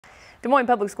Des Moines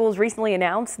Public Schools recently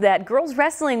announced that girls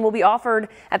wrestling will be offered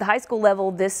at the high school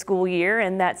level this school year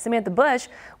and that Samantha Bush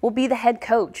will be the head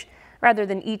coach. Rather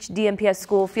than each DMPS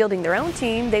school fielding their own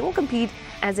team, they will compete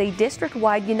as a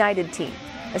district-wide united team.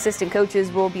 Assistant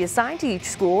coaches will be assigned to each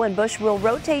school and Bush will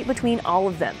rotate between all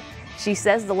of them. She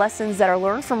says the lessons that are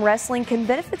learned from wrestling can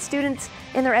benefit students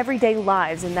in their everyday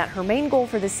lives and that her main goal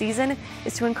for this season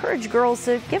is to encourage girls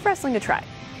to give wrestling a try.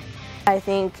 I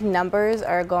think numbers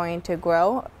are going to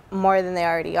grow more than they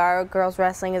already are. Girls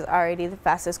wrestling is already the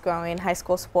fastest growing high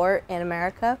school sport in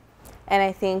America. And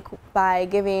I think by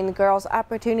giving girls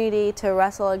opportunity to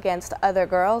wrestle against other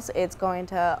girls, it's going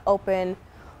to open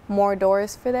more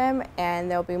doors for them and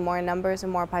there'll be more numbers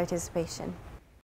and more participation.